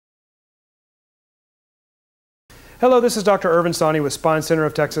Hello, this is Dr. Irvin Sahni with Spine Center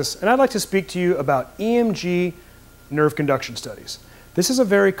of Texas, and I'd like to speak to you about EMG nerve conduction studies. This is a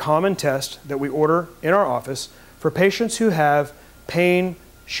very common test that we order in our office for patients who have pain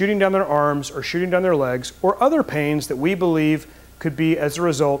shooting down their arms or shooting down their legs, or other pains that we believe could be as a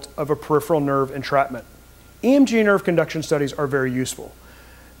result of a peripheral nerve entrapment. EMG nerve conduction studies are very useful.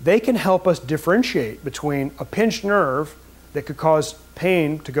 They can help us differentiate between a pinched nerve that could cause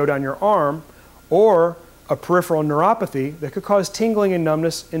pain to go down your arm, or a peripheral neuropathy that could cause tingling and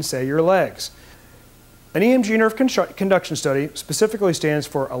numbness in, say, your legs. An EMG nerve conduction study specifically stands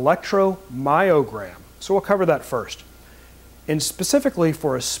for electromyogram, so we'll cover that first. And specifically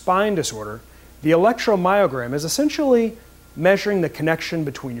for a spine disorder, the electromyogram is essentially measuring the connection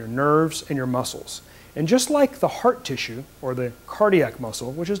between your nerves and your muscles. And just like the heart tissue, or the cardiac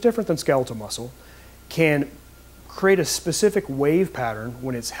muscle, which is different than skeletal muscle, can create a specific wave pattern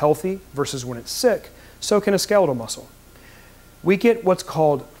when it's healthy versus when it's sick, so can a skeletal muscle. We get what's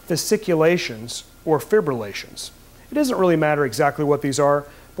called fasciculations or fibrillations. It doesn't really matter exactly what these are,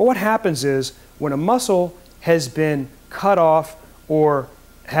 but what happens is when a muscle has been cut off or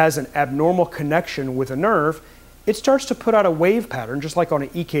has an abnormal connection with a nerve, it starts to put out a wave pattern, just like on an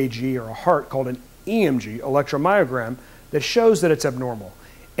EKG or a heart, called an EMG, electromyogram, that shows that it's abnormal.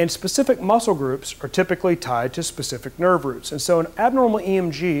 And specific muscle groups are typically tied to specific nerve roots. And so an abnormal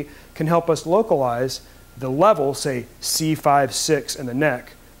EMG can help us localize the level, say C5-6 in the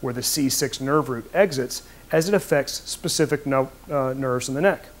neck, where the C6 nerve root exits, as it affects specific nerves in the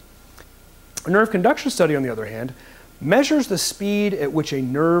neck. A nerve conduction study, on the other hand, measures the speed at which a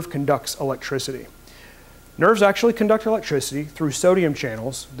nerve conducts electricity. Nerves actually conduct electricity through sodium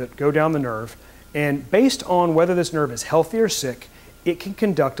channels that go down the nerve, and based on whether this nerve is healthy or sick, it can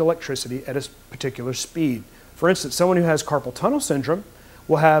conduct electricity at a particular speed. For instance, someone who has carpal tunnel syndrome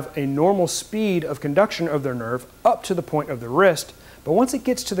will have a normal speed of conduction of their nerve up to the point of the wrist, but once it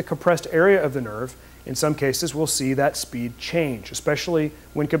gets to the compressed area of the nerve, in some cases we'll see that speed change, especially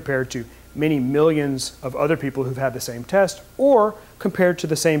when compared to many millions of other people who've had the same test, or compared to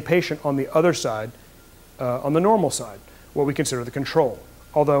the same patient on the other side, on the normal side, what we consider the control.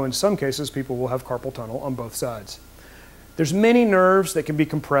 Although in some cases people will have carpal tunnel on both sides. There's many nerves that can be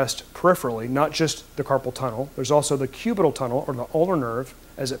compressed peripherally, not just the carpal tunnel. There's also the cubital tunnel, or the ulnar nerve,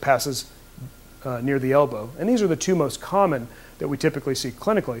 as it passes near the elbow. And these are the two most common that we typically see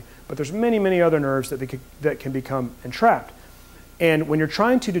clinically, but there's many, many other nerves that can become entrapped. And when you're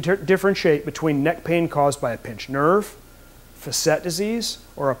trying to differentiate between neck pain caused by a pinched nerve, facet disease,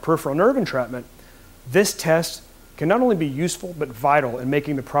 or a peripheral nerve entrapment, this test can not only be useful but vital in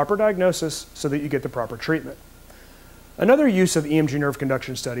making the proper diagnosis so that you get the proper treatment. Another use of EMG nerve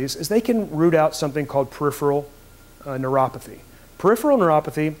conduction studies is they can root out something called peripheral neuropathy. Peripheral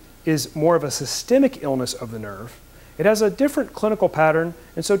neuropathy is more of a systemic illness of the nerve. It has a different clinical pattern,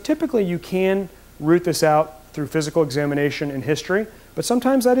 and so typically you can root this out through physical examination and history, but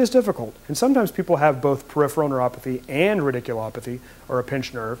sometimes that is difficult. And sometimes people have both peripheral neuropathy and radiculopathy, or a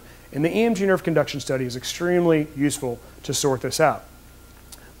pinched nerve, and the EMG nerve conduction study is extremely useful to sort this out.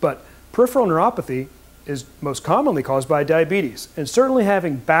 But peripheral neuropathy is most commonly caused by diabetes, and certainly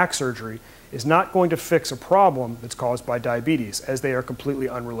having back surgery is not going to fix a problem that's caused by diabetes, as they are completely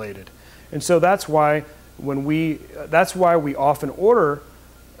unrelated. And so that's why we often order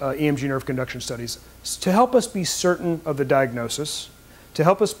EMG nerve conduction studies, to help us be certain of the diagnosis, to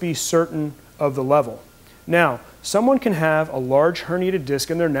help us be certain of the level. Now, someone can have a large herniated disc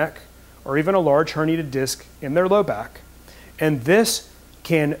in their neck, or even a large herniated disc in their low back, and this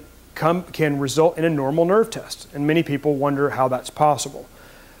can result in a normal nerve test, and many people wonder how that's possible.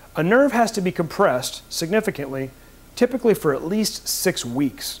 A nerve has to be compressed significantly, typically for at least 6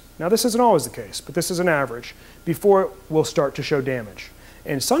 weeks. Now, this isn't always the case, but this is an average, before it will start to show damage.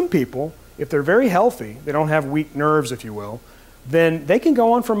 And some people, if they're very healthy, they don't have weak nerves, if you will, then they can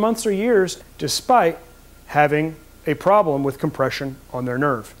go on for months or years despite having a problem with compression on their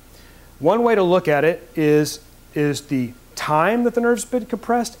nerve. One way to look at it is the time that the nerve's been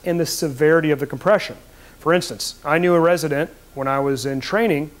compressed and the severity of the compression. For instance, I knew a resident when I was in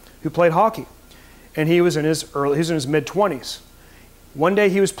training who played hockey, and he was in his mid-20s. One day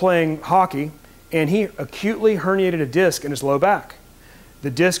he was playing hockey, and he acutely herniated a disc in his low back.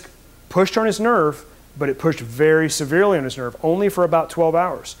 The disc pushed on his nerve, but it pushed very severely on his nerve, only for about 12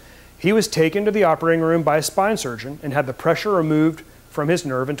 hours. He was taken to the operating room by a spine surgeon and had the pressure removed from his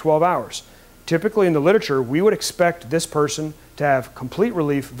nerve in 12 hours. Typically in the literature, we would expect this person to have complete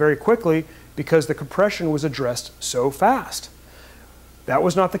relief very quickly because the compression was addressed so fast. That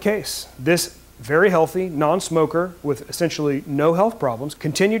was not the case. This very healthy non-smoker with essentially no health problems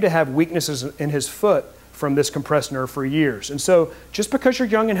continued to have weaknesses in his foot from this compressed nerve for years. And so just because you're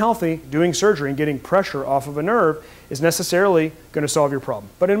young and healthy, doing surgery and getting pressure off of a nerve is necessarily going to solve your problem.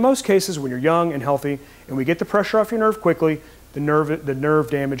 But in most cases, when you're young and healthy and we get the pressure off your nerve quickly, the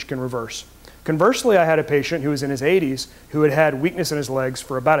nerve damage can reverse. Conversely, I had a patient who was in his 80s who had had weakness in his legs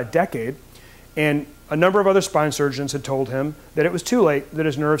for about a decade, and a number of other spine surgeons had told him that it was too late, that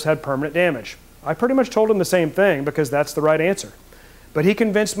his nerves had permanent damage. I pretty much told him the same thing because that's the right answer. But he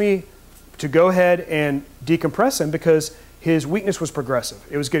convinced me to go ahead and decompress him because his weakness was progressive.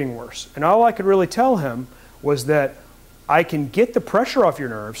 It was getting worse. And all I could really tell him was that I can get the pressure off your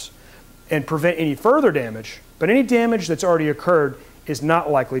nerves and prevent any further damage, but any damage that's already occurred is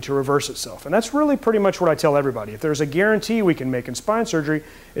not likely to reverse itself. And that's really pretty much what I tell everybody. If there's a guarantee we can make in spine surgery,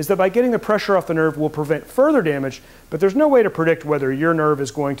 is that by getting the pressure off the nerve will prevent further damage, but there's no way to predict whether your nerve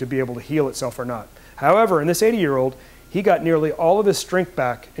is going to be able to heal itself or not. However, in this 80-year-old, he got nearly all of his strength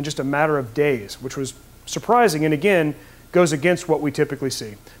back in just a matter of days, which was surprising and again, goes against what we typically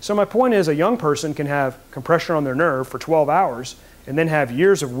see. So my point is a young person can have compression on their nerve for 12 hours and then have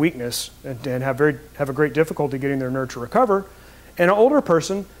years of weakness and have a great difficulty getting their nerve to recover. And an older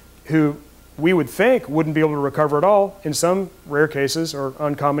person who we would think wouldn't be able to recover at all, in some rare cases or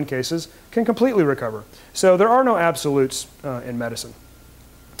uncommon cases, can completely recover. So there are no absolutes in medicine.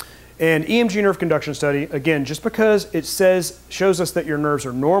 And EMG nerve conduction study, again, just because it shows us that your nerves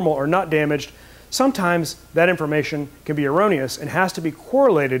are normal or not damaged, sometimes that information can be erroneous and has to be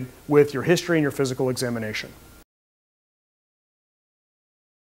correlated with your history and your physical examination.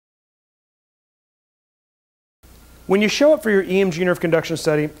 When you show up for your EMG nerve conduction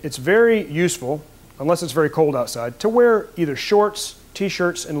study, it's very useful, unless it's very cold outside, to wear either shorts,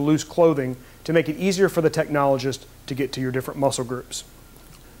 t-shirts, and loose clothing to make it easier for the technologist to get to your different muscle groups.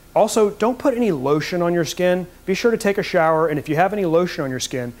 Also, don't put any lotion on your skin. Be sure to take a shower, and if you have any lotion on your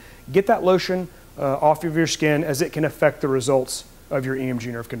skin, get that lotion off of your skin, as it can affect the results of your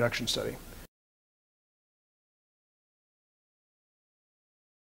EMG nerve conduction study.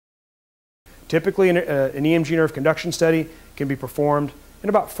 Typically, an EMG nerve conduction study can be performed in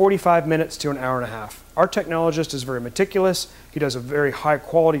about 45 minutes to an hour and a half. Our technologist is very meticulous. He does a very high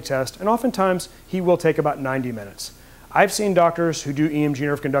quality test, and oftentimes he will take about 90 minutes. I've seen doctors who do EMG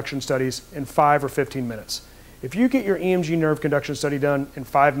nerve conduction studies in 5 or 15 minutes. If you get your EMG nerve conduction study done in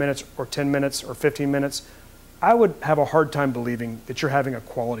 5 minutes or 10 minutes or 15 minutes, I would have a hard time believing that you're having a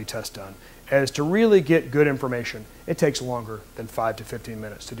quality test done. As to really get good information, it takes longer than 5 to 15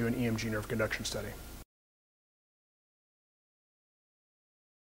 minutes to do an EMG nerve conduction study.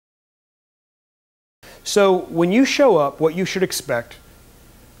 So when you show up, what you should expect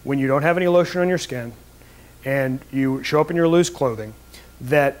when you don't have any lotion on your skin and you show up in your loose clothing,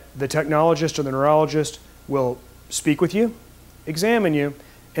 that the technologist or the neurologist will speak with you, examine you,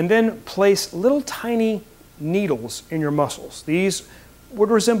 and then place little tiny needles in your muscles. These would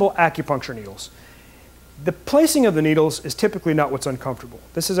resemble acupuncture needles. The placing of the needles is typically not what's uncomfortable.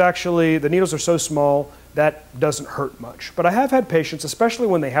 This is actually, the needles are so small that doesn't hurt much. But I have had patients, especially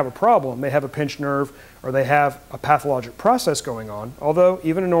when they have a problem, they have a pinched nerve or they have a pathologic process going on, although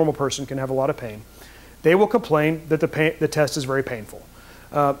even a normal person can have a lot of pain, they will complain that the test is very painful.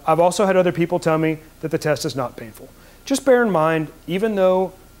 I've also had other people tell me that the test is not painful. Just bear in mind, even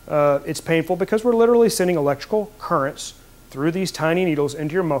though it's painful, because we're literally sending electrical currents through these tiny needles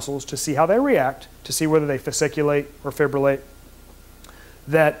into your muscles to see how they react, to see whether they fasciculate or fibrillate,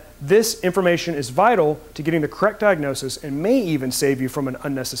 that this information is vital to getting the correct diagnosis and may even save you from an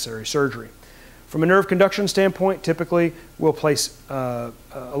unnecessary surgery. From a nerve conduction standpoint, typically we'll place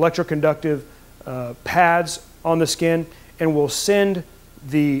electroconductive pads on the skin, and we'll send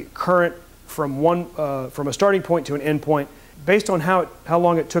the current from a starting point to an end point based on how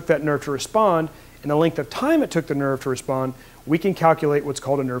long it took that nerve to respond and the length of time it took the nerve to respond. We can calculate what's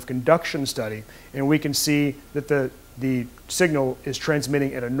called a nerve conduction study, and we can see that the signal is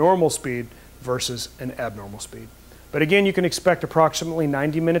transmitting at a normal speed versus an abnormal speed. But again, you can expect approximately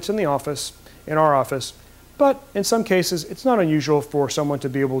 90 minutes in the office, in our office, but in some cases it's not unusual for someone to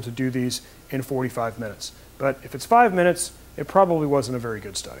be able to do these in 45 minutes. But if it's 5 minutes, it probably wasn't a very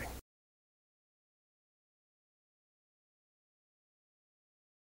good study.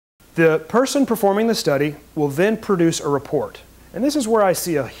 The person performing the study will then produce a report. And this is where I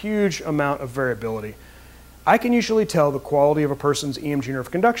see a huge amount of variability. I can usually tell the quality of a person's EMG nerve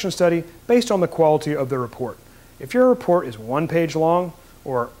conduction study based on the quality of the report. If your report is 1 page long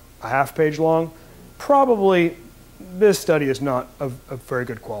or a half page long, probably this study is not of very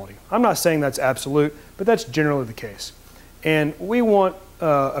good quality. I'm not saying that's absolute, but that's generally the case. And we want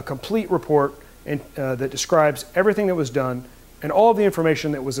a complete report that describes everything that was done and all of the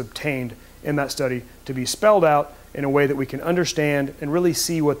information that was obtained in that study to be spelled out in a way that we can understand and really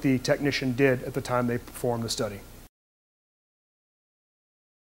see what the technician did at the time they performed the study.